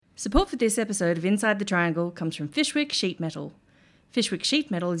Support for this episode of Inside the Triangle comes from Fyshwick Sheet Metal. Fyshwick Sheet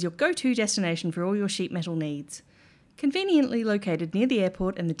Metal is your go-to destination for all your sheet metal needs. Conveniently located near the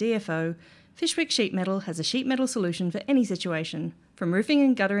airport and the DFO, Fyshwick Sheet Metal has a sheet metal solution for any situation, from roofing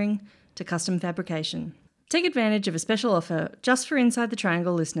and guttering to custom fabrication. Take advantage of a special offer just for Inside the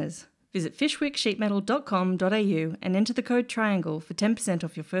Triangle listeners. Visit fyshwicksheetmetal.com.au and enter the code TRIANGLE for 10%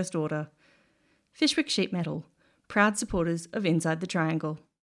 off your first order. Fyshwick Sheet Metal, proud supporters of Inside the Triangle.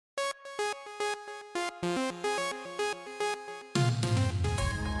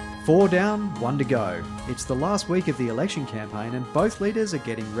 Four down, one to go. It's the last week of the election campaign and both leaders are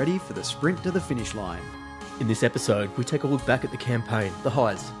getting ready for the sprint to the finish line. In this episode, we take a look back at the campaign, the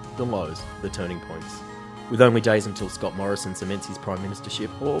highs, the lows, the turning points. With only days until Scott Morrison cements his prime ministership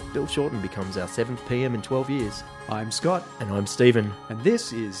or Bill Shorten becomes our 7th PM in 12 years. I'm Scott. And I'm Stephen. And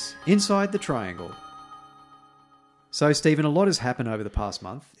this is Inside the Triangle. So, Stephen, a lot has happened over the past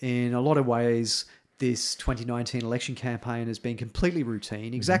month. In a lot of ways, this 2019 election campaign has been completely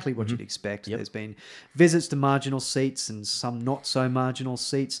routine, exactly what you'd expect. Yep. There's been visits to marginal seats and some not so marginal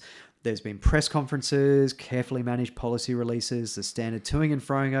seats. There's been press conferences, carefully managed policy releases, the standard toing and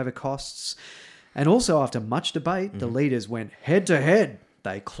froing over costs. And also, after much debate, the leaders went head to head.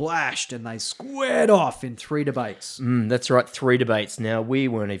 They clashed and they squared off in 3 debates. That's right, 3 debates. Now, we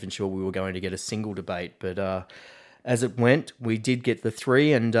weren't even sure we were going to get a single debate, but as it went, we did get the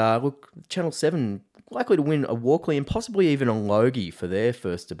 3. And look, Channel 7 likely to win a Walkley and possibly even a Logie for their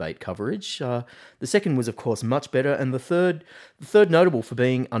first debate coverage. The second was, of course, much better, and the third notable for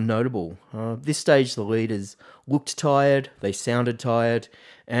being unnotable. This stage, the leaders looked tired, they sounded tired,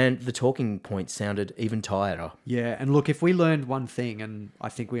 and the talking points sounded even tireder. Yeah, and look, if we learned one thing, and I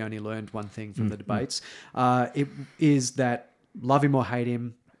think we only learned one thing from the debates, it is that love him or hate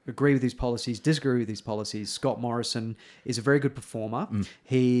him, agree with his policies, disagree with his policies, Scott Morrison is a very good performer.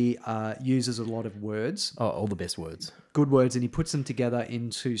 He uses a lot of words. Oh, all the best words. Good words, and he puts them together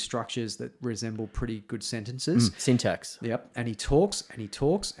into structures that resemble pretty good sentences. Syntax. Yep, and he talks, and he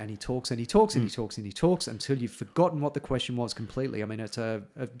talks, and he talks, and he talks, and he talks, and he talks until you've forgotten what the question was completely. I mean, it's a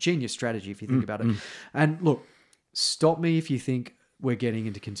genius strategy if you think about it. And look, stop me if you think we're getting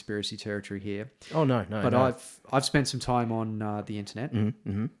into conspiracy territory here. Oh, no. But I've spent some time on the internet.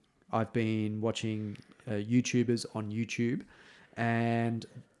 I've been watching YouTubers on YouTube, and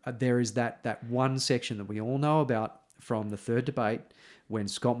there is that one section that we all know about from the third debate when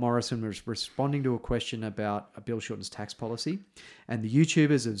Scott Morrison was responding to a question about Bill Shorten's tax policy, and the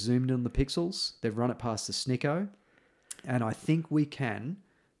YouTubers have zoomed in the pixels. They've run it past the snicko, and I think we can,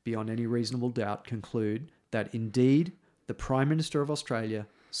 beyond any reasonable doubt, conclude that indeed the Prime Minister of Australia,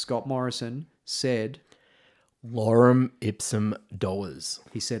 Scott Morrison, said Lorem ipsum dollars.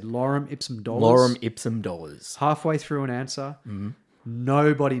 He said lorem ipsum dollars. Lorem ipsum dollars. Halfway through an answer,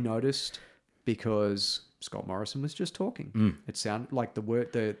 nobody noticed because Scott Morrison was just talking. It sounded like the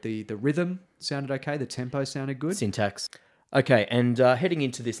word, the rhythm sounded okay, the tempo sounded good. Syntax. Okay, and heading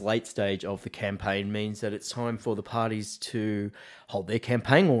into this late stage of the campaign means that it's time for the parties to hold their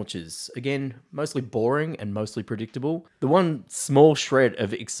campaign launches. Again, mostly boring and mostly predictable. The one small shred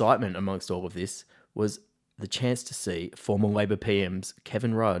of excitement amongst all of this was the chance to see former Labor PMs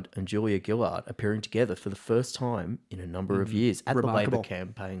Kevin Rudd and Julia Gillard appearing together for the first time in a number of years at Remarkable. the Labor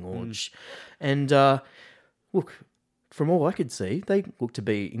campaign launch. And look, from all I could see, they looked to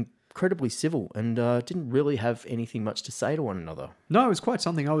be incredibly civil and didn't really have anything much to say to one another. No, it was quite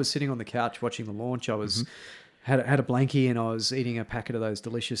something. I was sitting on the couch watching the launch. I was had a blankie and I was eating a packet of those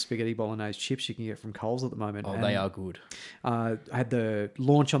delicious spaghetti bolognese chips you can get from Coles at the moment. Oh, and they are good. I had the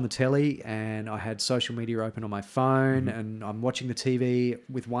launch on the telly and I had social media open on my phone and I'm watching the TV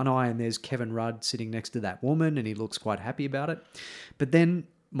with one eye and there's Kevin Rudd sitting next to that woman and he looks quite happy about it. But then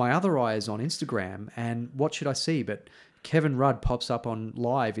my other eye is on Instagram and what should I see but Kevin Rudd pops up on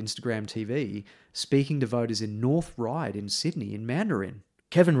live Instagram TV speaking to voters in North Ryde in Sydney in Mandarin.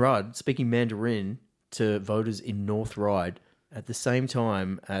 Kevin Rudd speaking Mandarin to voters in North Ryde at the same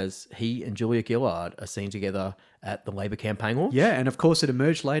time as he and Julia Gillard are seen together at the Labor campaign launch. Yeah, and of course it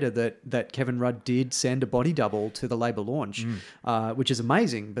emerged later that Kevin Rudd did send a body double to the Labor launch, which is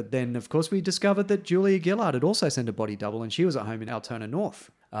amazing. But then, of course, we discovered that Julia Gillard had also sent a body double and she was at home in Altona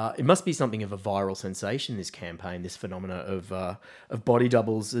North. It must be something of a viral sensation, this campaign, this phenomena of body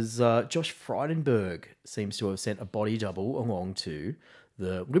doubles, as Josh Frydenberg seems to have sent a body double along to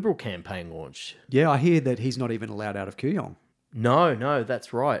the Liberal campaign launch. Yeah, I hear that he's not even allowed out of Kooyong. No,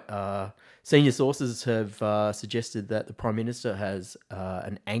 that's right. Senior sources have suggested that the Prime Minister has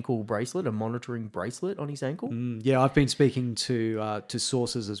an ankle bracelet, a monitoring bracelet on his ankle. Yeah, I've been speaking to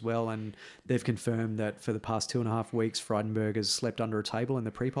sources as well, and they've confirmed that for the past 2.5 weeks, Frydenberg has slept under a table in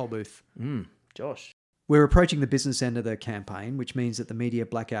the pre-poll booth. Josh. We're approaching the business end of the campaign, which means that the media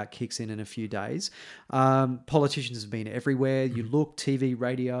blackout kicks in a few days. Politicians have been everywhere. You look, TV,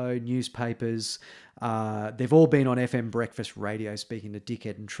 radio, newspapers. They've all been on FM breakfast radio speaking to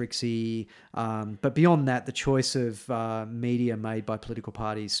Dickhead and Trixie. But beyond that, the choice of media made by political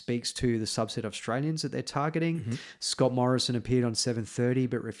parties speaks to the subset of Australians that they're targeting. Scott Morrison appeared on 7:30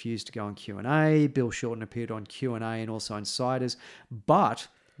 but refused to go on Q&A. Bill Shorten appeared on Q&A and also Insiders. But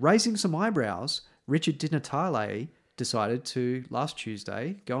raising some eyebrows, Richard Di Natale decided to, last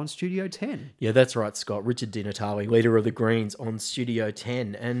Tuesday, go on Studio 10. Yeah, that's right, Scott. Richard Di Natale, leader of the Greens, on Studio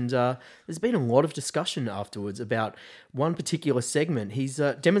 10. And there's been a lot of discussion afterwards about one particular segment, his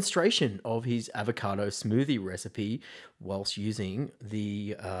demonstration of his avocado smoothie recipe whilst using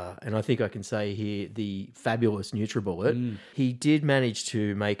the, and I think I can say here, the fabulous NutriBullet. He did manage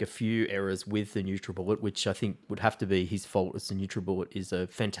to make a few errors with the NutriBullet, which I think would have to be his fault, as the NutriBullet is a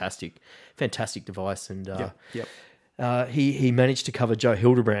fantastic device. And he managed to cover Joe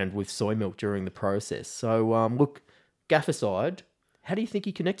Hildebrand with soy milk during the process. So, look, gaff aside, how do you think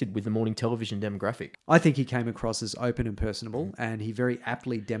he connected with the morning television demographic? I think he came across as open and personable, and he very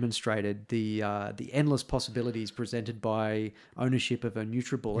aptly demonstrated the endless possibilities presented by ownership of a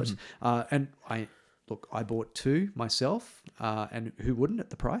NutriBullet. And I bought 2 myself, and who wouldn't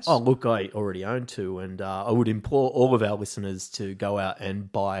at the price? Oh, look, I already own 2, and I would implore all of our listeners to go out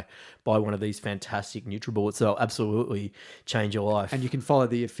and buy one of these fantastic NutriBullets. They'll absolutely change your life. And you can follow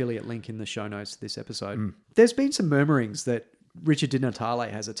the affiliate link in the show notes to this episode. There's been some murmurings that Richard Di Natale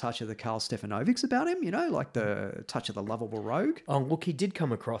has a touch of the Carl Stefanovics about him, like the touch of the lovable rogue. Oh, look, he did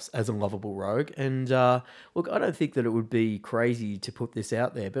come across as a lovable rogue. And look, I don't think that it would be crazy to put this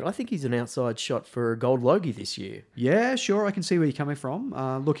out there, but I think he's an outside shot for a gold Logie this year. Yeah, sure. I can see where you're coming from.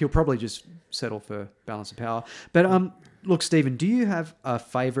 Look, he'll probably just settle for balance of power. But look, Stephen, do you have a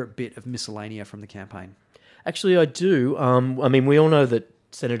favourite bit of miscellanea from the campaign? Actually, I do. I mean, we all know that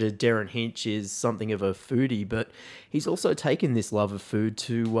Senator Darren Hinch is something of a foodie, but he's also taken this love of food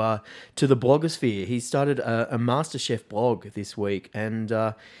to the blogosphere. He started a MasterChef blog this week, and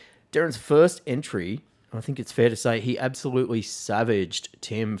Darren's first entry, I think it's fair to say, he absolutely savaged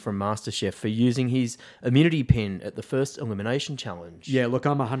Tim from MasterChef for using his immunity pin at the first elimination challenge. Yeah, look,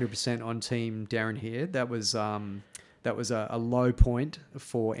 I'm 100% on team Darren here. That was a low point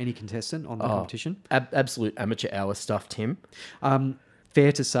for any contestant on the competition. Absolute amateur hour stuff, Tim.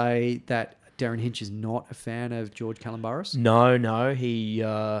 Fair to say that Darren Hinch is not a fan of George Calombaris? No. He,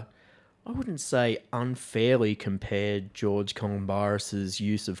 I wouldn't say unfairly compared George Calombaris'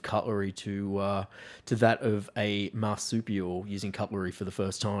 use of cutlery to that of a marsupial using cutlery for the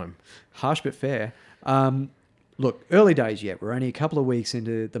first time. Harsh but fair. Look, early days yet. We're only a couple of weeks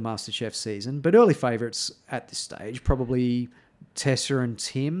into the MasterChef season, but early favourites at this stage, probably Tessa and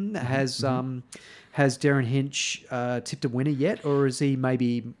Tim. Has Darren Hinch tipped a winner yet, or is he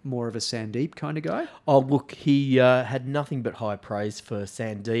maybe more of a Sandeep kind of guy? Oh, look, he had nothing but high praise for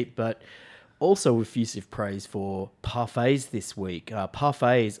Sandeep, but also effusive praise for parfaits this week.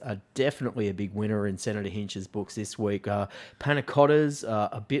 Parfaits are definitely a big winner in Senator Hinch's books this week. Panna cottas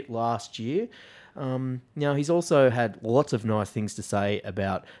a bit last year. Now, he's also had lots of nice things to say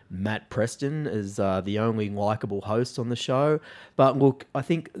about Matt Preston as the only likeable host on the show. But look, I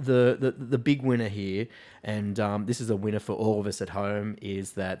think the big winner here, and this is a winner for all of us at home,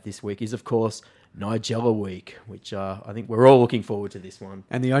 is that this week is, of course, Nigella Week, which I think we're all looking forward to this one.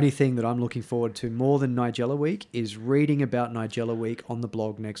 And the only thing that I'm looking forward to more than Nigella Week is reading about Nigella Week on the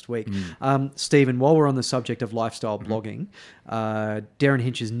blog next week. Stephen, while we're on the subject of lifestyle blogging, Darren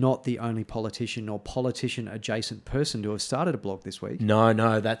Hinch is not the only politician or politician-adjacent person to have started a blog this week.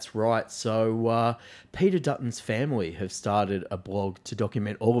 No, that's right. So Peter Dutton's family have started a blog to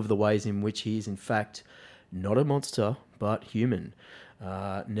document all of the ways in which he is, in fact, not a monster, but human.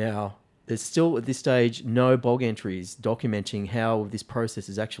 Now, there's still, at this stage, no blog entries documenting how this process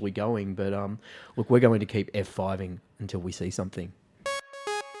is actually going. But look, we're going to keep F5ing until we see something.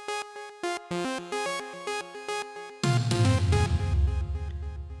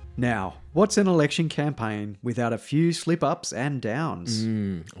 Now, what's an election campaign without a few slip-ups and downs?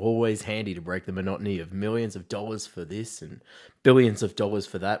 Always handy to break the monotony of millions of dollars for this and billions of dollars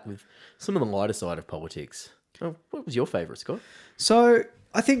for that with some of the lighter side of politics. Oh, what was your favourite, Scott? So,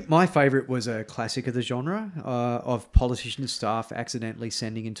 I think my favourite was a classic of the genre of politician staff accidentally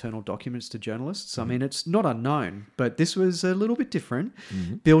sending internal documents to journalists. I mean, it's not unknown, but this was a little bit different.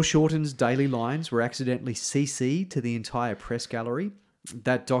 Bill Shorten's daily lines were accidentally CC'd to the entire press gallery.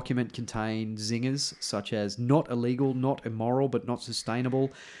 That document contained zingers such as not illegal, not immoral, but not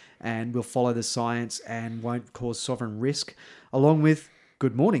sustainable, and will follow the science and won't cause sovereign risk, along with,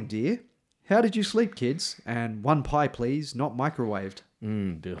 good morning, dear. How did you sleep, kids? And 1 pie, please, not microwaved.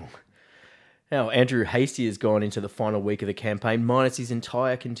 Bill. Now, Andrew Hastie has gone into the final week of the campaign, minus his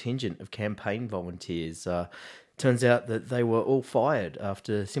entire contingent of campaign volunteers. Turns out that they were all fired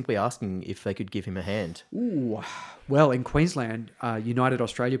after simply asking if they could give him a hand. Ooh. Well, in Queensland, United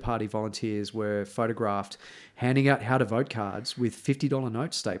Australia Party volunteers were photographed handing out how-to-vote cards with $50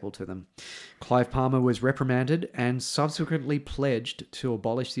 notes stapled to them. Clive Palmer was reprimanded and subsequently pledged to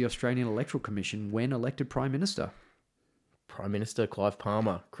abolish the Australian Electoral Commission when elected Prime Minister. Prime Minister Clive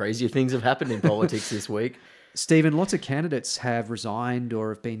Palmer. Crazier things have happened in politics this week. Stephen, lots of candidates have resigned or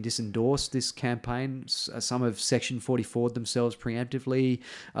have been disendorsed this campaign. Some have Section 44'd themselves preemptively.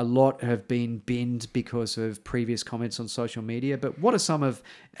 A lot have been binned because of previous comments on social media. But what are some of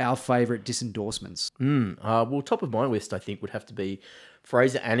our favourite disendorsements? Well, top of my list, I think, would have to be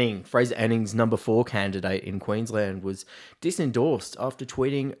Fraser Anning. Fraser Anning's number 4 candidate in Queensland was disendorsed after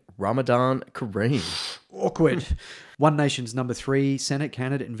tweeting Ramadan Kareem. Awkward. One Nation's number 3 Senate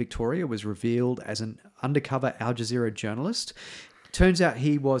candidate in Victoria was revealed as an undercover Al Jazeera journalist. Turns out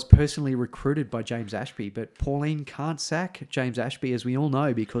he was personally recruited by James Ashby, but Pauline can't sack James Ashby, as we all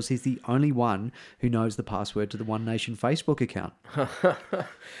know, because he's the only one who knows the password to the One Nation Facebook account.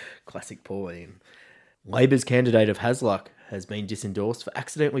 Classic Pauline. Labor's candidate of Hasluck has been disendorsed for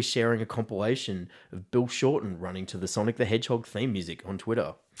accidentally sharing a compilation of Bill Shorten running to the Sonic the Hedgehog theme music on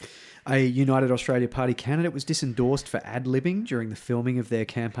Twitter. A United Australia Party candidate was disendorsed for ad-libbing during the filming of their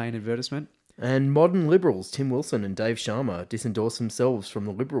campaign advertisement. And modern Liberals, Tim Wilson and Dave Sharma, disendorsed themselves from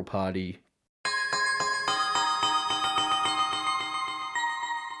the Liberal Party.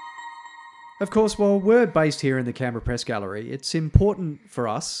 Of course, while we're based here in the Canberra Press Gallery, it's important for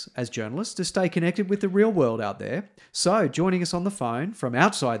us as journalists to stay connected with the real world out there. So joining us on the phone from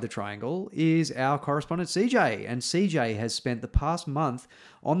outside the Triangle is our correspondent CJ. And CJ has spent the past month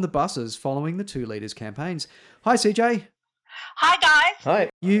on the buses following the two leaders' campaigns. Hi, CJ. Hi, guys. Hi.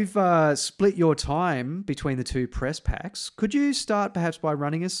 You've split your time between the two press packs. Could you start perhaps by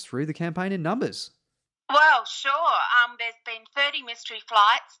running us through the campaign in numbers? Well, sure. There's been 30 mystery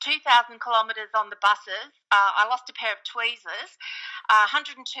flights, 2,000 kilometres on the buses. I lost a pair of tweezers,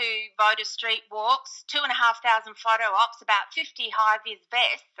 102 voter street walks, 2,500 photo ops, about 50 high-vis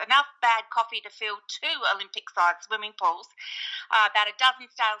vests, enough bad coffee to fill 2 Olympic-sized swimming pools, about a dozen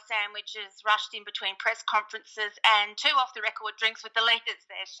stale sandwiches rushed in between press conferences, and 2 off-the-record drinks with the leaders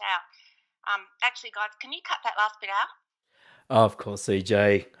there, shout. Actually, guys, can you cut that last bit out? Oh, of course,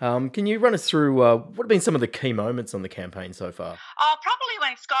 CJ. Can you run us through what have been some of the key moments on the campaign so far? Oh, probably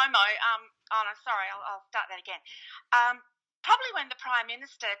when ScoMo, I'll start that again. Probably when the Prime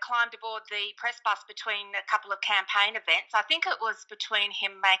Minister climbed aboard the press bus between a couple of campaign events. I think it was between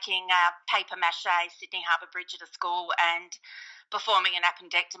him making paper mache Sydney Harbour Bridge at a school and performing an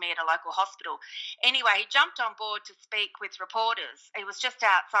appendectomy at a local hospital. Anyway, he jumped on board to speak with reporters. He was just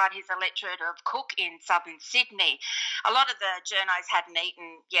outside his electorate of Cook in southern Sydney. A lot of the journos hadn't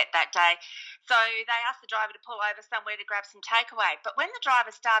eaten yet that day, so they asked the driver to pull over somewhere to grab some takeaway. But when the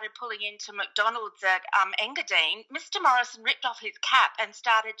driver started pulling into McDonald's at Engadine, Mr Morrison ripped off his cap and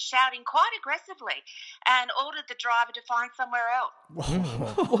started shouting quite aggressively and ordered the driver to find somewhere else.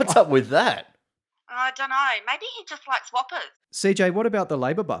 What's up with that? I don't know. Maybe he just likes whoppers. CJ, what about the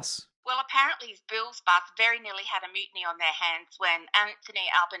Labor bus? Well, apparently his Bill's bus very nearly had a mutiny on their hands when Anthony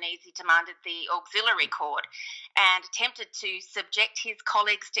Albanese demanded the auxiliary cord and attempted to subject his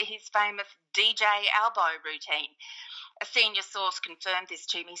colleagues to his famous DJ Albo routine. A senior source confirmed this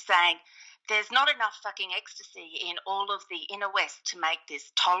to me, saying, "There's not enough fucking ecstasy in all of the inner west to make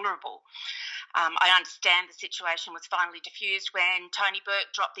this tolerable." I understand the situation was finally diffused when Tony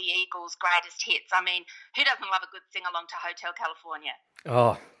Burke dropped the Eagles' greatest hits. I mean, who doesn't love a good sing-along to Hotel California?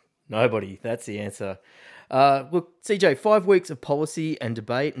 Oh, nobody. That's the answer. Look, CJ, 5 weeks of policy and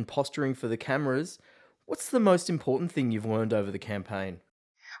debate and posturing for the cameras. What's the most important thing you've learned over the campaign?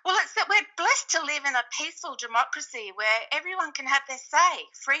 Well, it's that we're blessed to live in a peaceful democracy where everyone can have their say,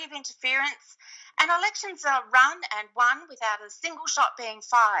 free of interference, and elections are run and won without a single shot being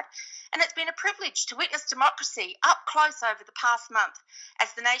fired. And it's been a privilege to witness democracy up close over the past month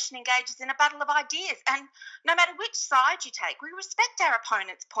as the nation engages in a battle of ideas. And no matter which side you take, we respect our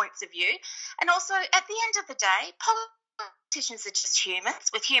opponents' points of view. And also, at the end of the day, politicians are just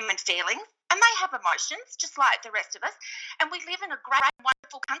humans with human feelings, and they have emotions just like the rest of us. And we live in a great,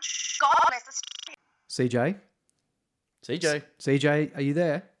 wonderful country. God bless Australia. CJ, are you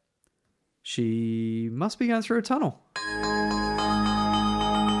there? She must be going through a tunnel.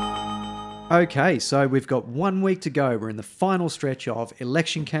 Okay, so we've got 1 week to go. We're in the final stretch of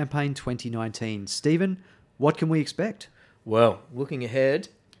Election Campaign 2019. Stephen, what can we expect? Well, looking ahead,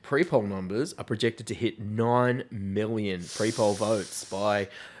 pre-poll numbers are projected to hit 9 million pre-poll votes by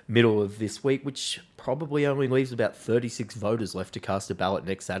middle of this week, which probably only leaves about 36 voters left to cast a ballot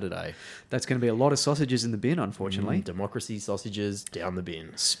next Saturday. That's going to be a lot of sausages in the bin, unfortunately. Democracy sausages down the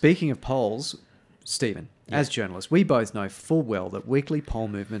bin. Speaking of polls, Stephen, as journalists, we both know full well that weekly poll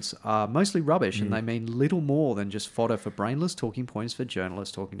movements are mostly rubbish and they mean little more than just fodder for brainless talking points for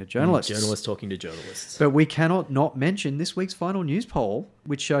journalists talking to journalists. Journalists talking to journalists. But we cannot not mention this week's final news poll,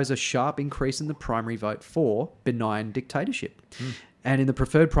 which shows a sharp increase in the primary vote for benign dictatorship. And in the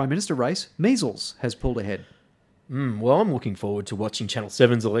preferred Prime Minister race, measles has pulled ahead. Well, I'm looking forward to watching Channel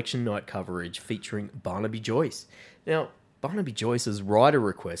 7's election night coverage featuring Barnaby Joyce. Now, Barnaby Joyce's rider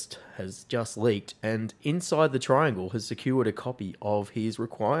request has just leaked, and Inside the Triangle has secured a copy of his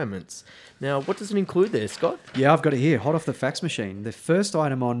requirements. Now, what does it include there, Scott? Yeah, I've got it here, hot off the fax machine. The first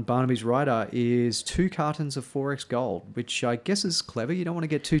item on Barnaby's rider is 2 cartons of 4X Gold, which I guess is clever. You don't want to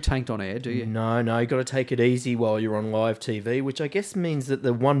get too tanked on air, do you? No, you got to take it easy while you're on live TV, which I guess means that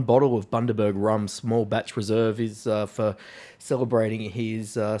the 1 bottle of Bundaberg Rum Small Batch Reserve is for celebrating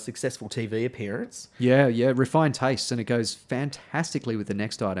his successful TV appearance. Yeah, refined tastes, and it goes fantastically with the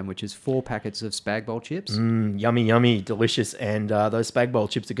next item, which is 4 packets of Spag Bowl chips. Yummy, delicious, and those Spag Bowl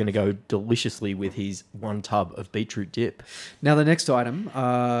chips are going to go deliciously with his 1 tub of beetroot dip. Now, the next item,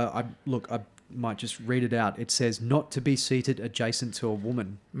 I might just read it out. It says, not to be seated adjacent to a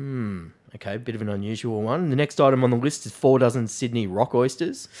woman. Okay, a bit of an unusual one. The next item on the list is 4 dozen Sydney rock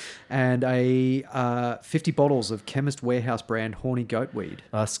oysters. And 50 bottles of Chemist Warehouse brand Horny Goat Weed.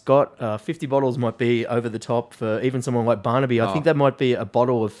 Scott, 50 bottles might be over the top for even someone like Barnaby. I think that might be a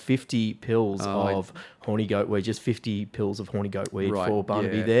bottle of 50 pills of Horny Goat Weed, just 50 pills of Horny Goat Weed for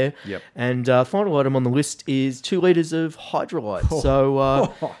Barnaby there. Yep. And final item on the list is 2 litres of Hydrolyte.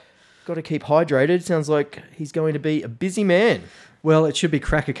 So got to keep hydrated. Sounds like he's going to be a busy man. Well, it should be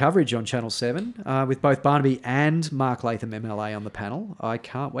cracker coverage on Channel 7 with both Barnaby and Mark Latham MLA on the panel. I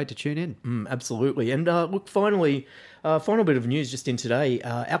can't wait to tune in. Absolutely. And look, finally, final bit of news just in today.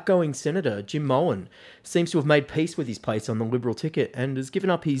 Outgoing Senator Jim Mohan seems to have made peace with his place on the Liberal ticket and has given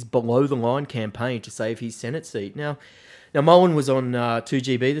up his below-the-line campaign to save his Senate seat. Now Mohan was on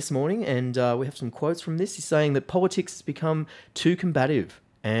 2GB this morning, and we have some quotes from this. He's saying that politics has become too combative.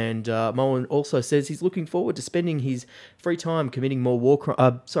 And Mohan also says he's looking forward to spending his free time committing more war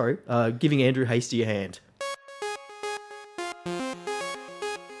crimes. Giving Andrew Hastie a hand.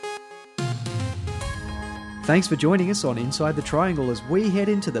 Thanks for joining us on Inside the Triangle as we head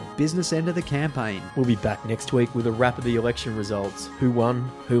into the business end of the campaign. We'll be back next week with a wrap of the election results. Who won,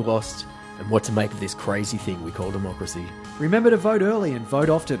 who lost, and what to make of this crazy thing we call democracy. Remember to vote early and vote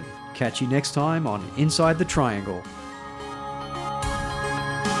often. Catch you next time on Inside the Triangle.